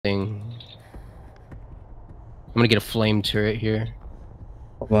thing. I'm gonna get a flame turret here.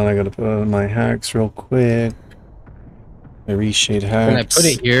 Hold on, I gotta put on my hacks real quick. I reshade hacks. Can I put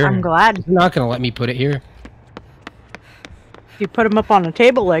it here? I'm glad. It's not gonna let me put it here. If you put them up on a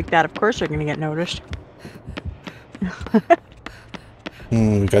table like that, of course they're gonna get noticed.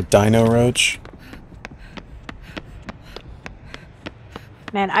 We got Dino Roach.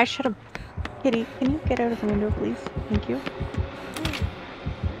 Man, I should have... Kitty, can you get out of the window, please? Thank you.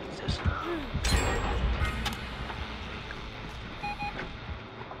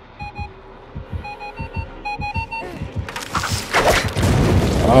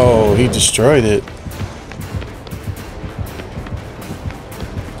 Oh, he destroyed it.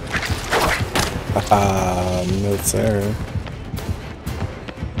 Haha, notes there.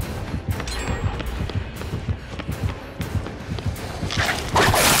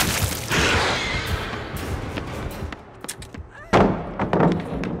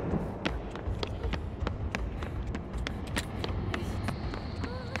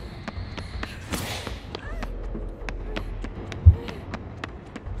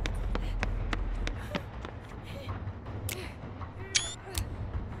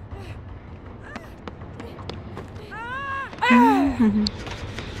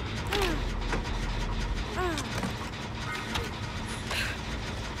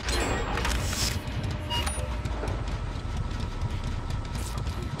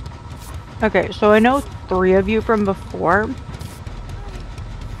 Okay, so I know 3 of you from before,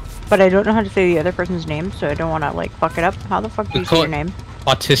 but I don't know how to say the other person's name, so I don't want to like fuck it up. How the fuck do you say your name?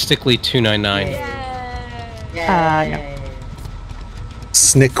 Autistically 299. No.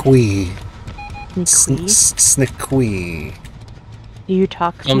 Snickwe. Snickwe? Snickwe. Do you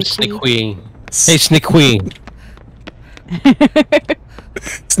talk Snickwe? Hey, Snickwe.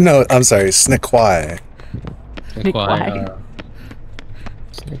 No, I'm sorry, Snickwe. Snickwe.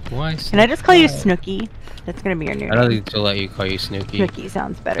 Snickwe. Can I just call you Snooky? That's gonna be your new name. I don't think they'll let you call you Snooky. Snooky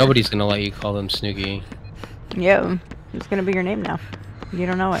sounds better. Nobody's gonna let you call them Snooky. Yeah, it's gonna be your name now. You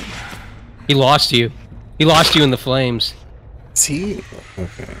don't know it. He lost you. He lost you in the flames. Is he?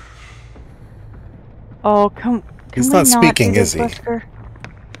 Okay. Oh, can He's we not speaking, do is this, he? Wesker?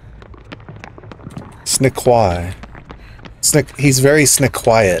 Snickwe. He's very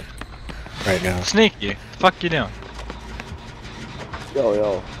Snickquiet right now. Sneaky. The fuck you doing?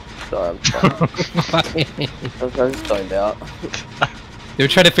 Yo. Sorry, I'm sorry. I just zoned out. They were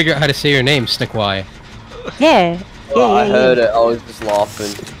trying to figure out how to say your name, Snickwe. Yeah. Well, I heard it. I was just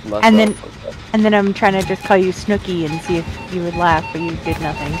laughing. And then I'm trying to just call you Snooky and see if you would laugh, but you did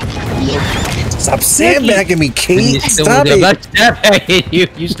nothing. Stop sandbagging me, Kate! Stop it! I'm not sandbagging you.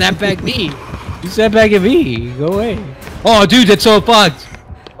 You sandbag me. You sandbagging me. Go away. Oh, dude, that's so fucked.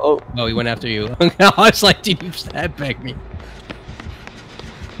 Oh, he went after you. I was like, dude, you sandbag me.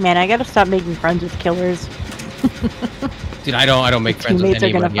 Man, I gotta stop making friends with killers. Dude, I don't make friends with Teammates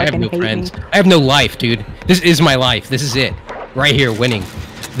are gonna anybody. I have no fucking hate friends. me. I have no life, dude. This is my life. This is it. Right here, winning.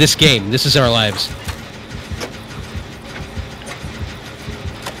 This game. This is our lives.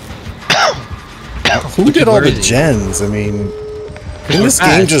 Who did all the gens? I mean, didn't this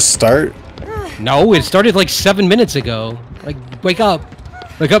game just start? No, it started like 7 minutes ago. Like, wake up.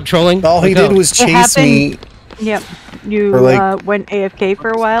 Wake up, trolling. All he did was chase me. Yep. You like, went AFK for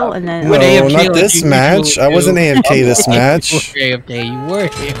a while, and then... No, AFK not this match. I wasn't AFK this match. You were AFK. You were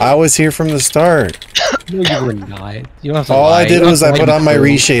AFK. I was here from the start. No, you were not. You don't have to All lie. I did was I put on my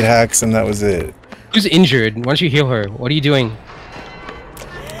reshade hacks, and that was it. Who's injured? Why don't you heal her? What are you doing?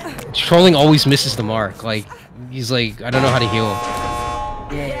 Trolling always misses the mark. Like, he's like, I don't know how to heal.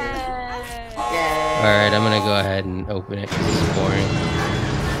 Alright, I'm gonna go ahead and open it because it's boring.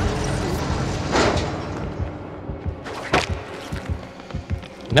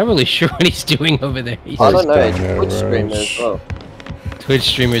 Not really sure what he's doing over there. He's I don't know. Dino Twitch streamer Roach. as well. Twitch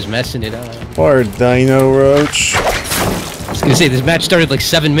streamer's messing it up. Poor Dino Roach. I was gonna say, this match started like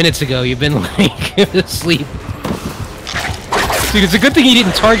 7 minutes ago. You've been like asleep. Dude, it's a good thing he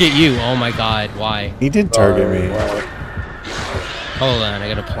didn't target you. Oh my god, why? He did target me. Hold on, I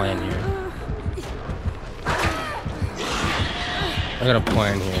got a plan here. I got a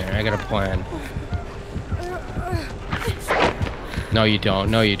plan here. I got a plan. No, you don't.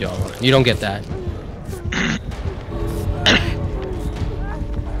 No, you don't. You don't get that.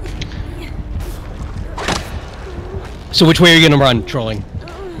 So which way are you gonna run, trolling?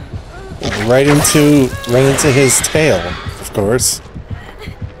 Right into his tail, of course.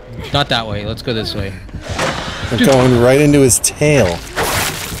 Not that way. Let's go this way. I'm going right into his tail.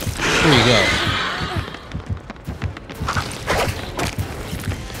 There you go.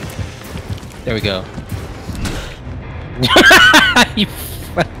 There we go. You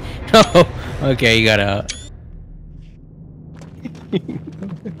Oh, okay, you got out.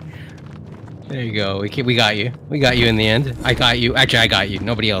 There you go. We got you. We got you in the end. I got you. Actually, I got you.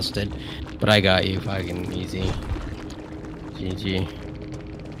 Nobody else did, but I got you. Fucking easy. GG.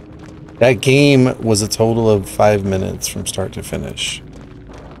 That game was a total of 5 minutes from start to finish.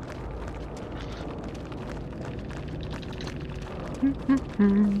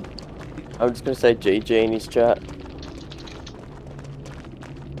 I'm just gonna say GG in his chat.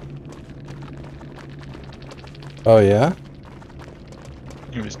 Oh yeah?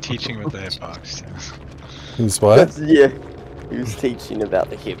 He was teaching with the hitbox. Who's what? Yeah, he was teaching about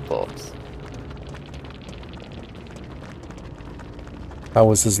the hitbox. How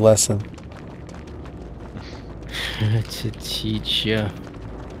was his lesson? Sure to teach ya.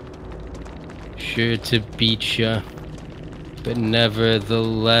 Sure to beat ya. But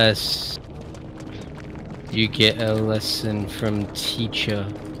nevertheless, you get a lesson from teacher.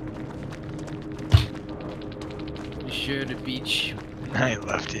 Sure to beat you. I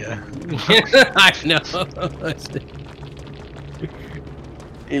left you. I know.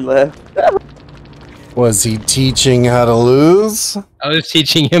 He left. Was he teaching how to lose? I was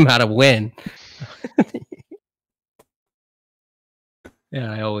teaching him how to win. Yeah,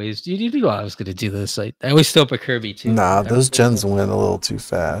 I always. You knew I was going to do this. I always throw up a Kirby too. Nah, those gens went a little too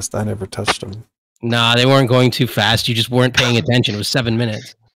fast. I never touched them. Nah, they weren't going too fast. You just weren't paying attention. It was 7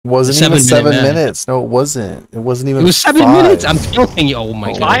 minutes. Wasn't even 7 minutes. No, it wasn't. It wasn't even. It was 7 5. minutes. I'm telling you. Oh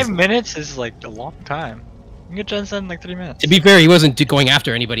my god. 5 minutes is like a long time. You can get Gen done in like 3 minutes. To be fair, he wasn't going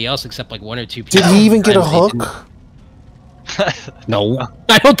after anybody else except like 1 or 2 people. Did he even get a hook? No,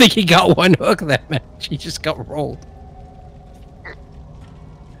 I don't think he got 1 hook that match. He just got rolled.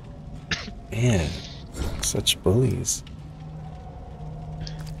 Man, such bullies.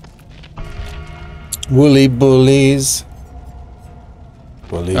 Woolly bullies.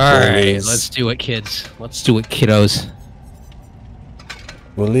 Woolly Alright, bullies. let's do it, kids. Let's do it, kiddos.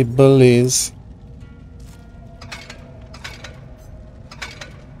 Woolly bullies.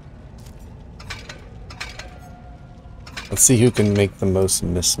 Let's see who can make the most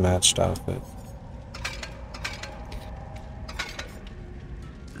mismatched outfit.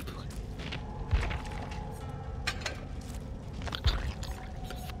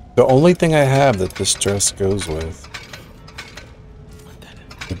 The only thing I have that this dress goes with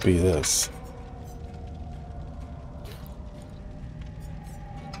would be this.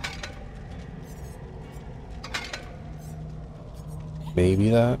 Maybe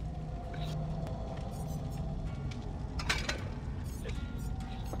that.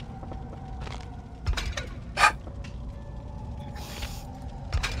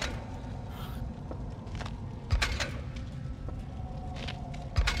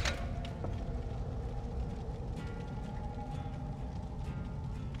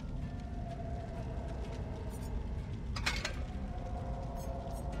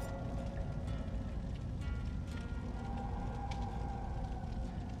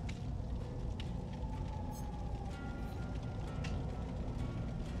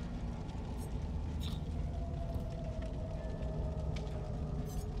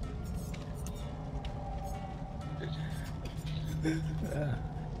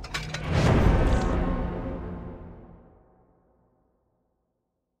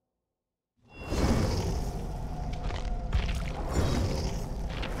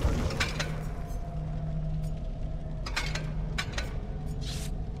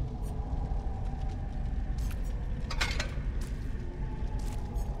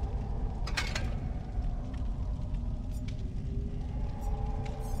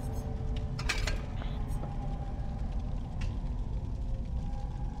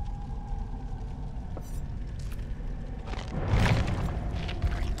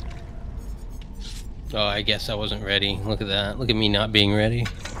 Oh, I guess I wasn't ready. Look at that. Look at me not being ready.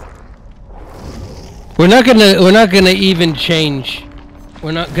 We're not gonna even change.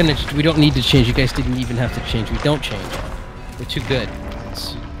 We don't need to change. You guys didn't even have to change. We don't change. We're too good.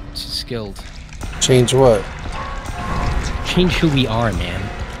 It's too skilled. Change what? Change who we are,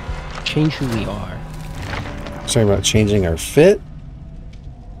 man. Change who we are. Talking about changing our fit?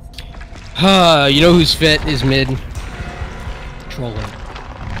 You know whose fit is mid? Trolling.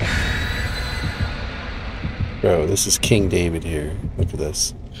 Bro, this is King David here. Look at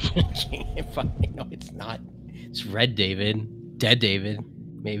this. No, it's not. It's Red David. Dead David,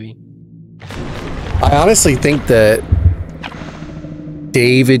 maybe. I honestly think that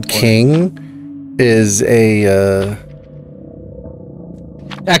David King is a,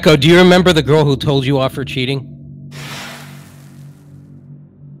 Echo, do you remember the girl who told you off for cheating?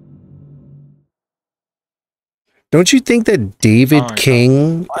 Don't you think that David Oh,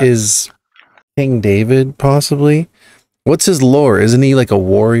 King is King David, possibly? What's his lore? Isn't he like a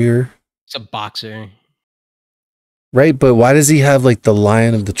warrior? He's a boxer. Right, but why does he have like the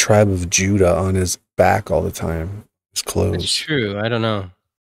Lion of the tribe of Judah on his back all the time? His That's clothes. true. I don't know.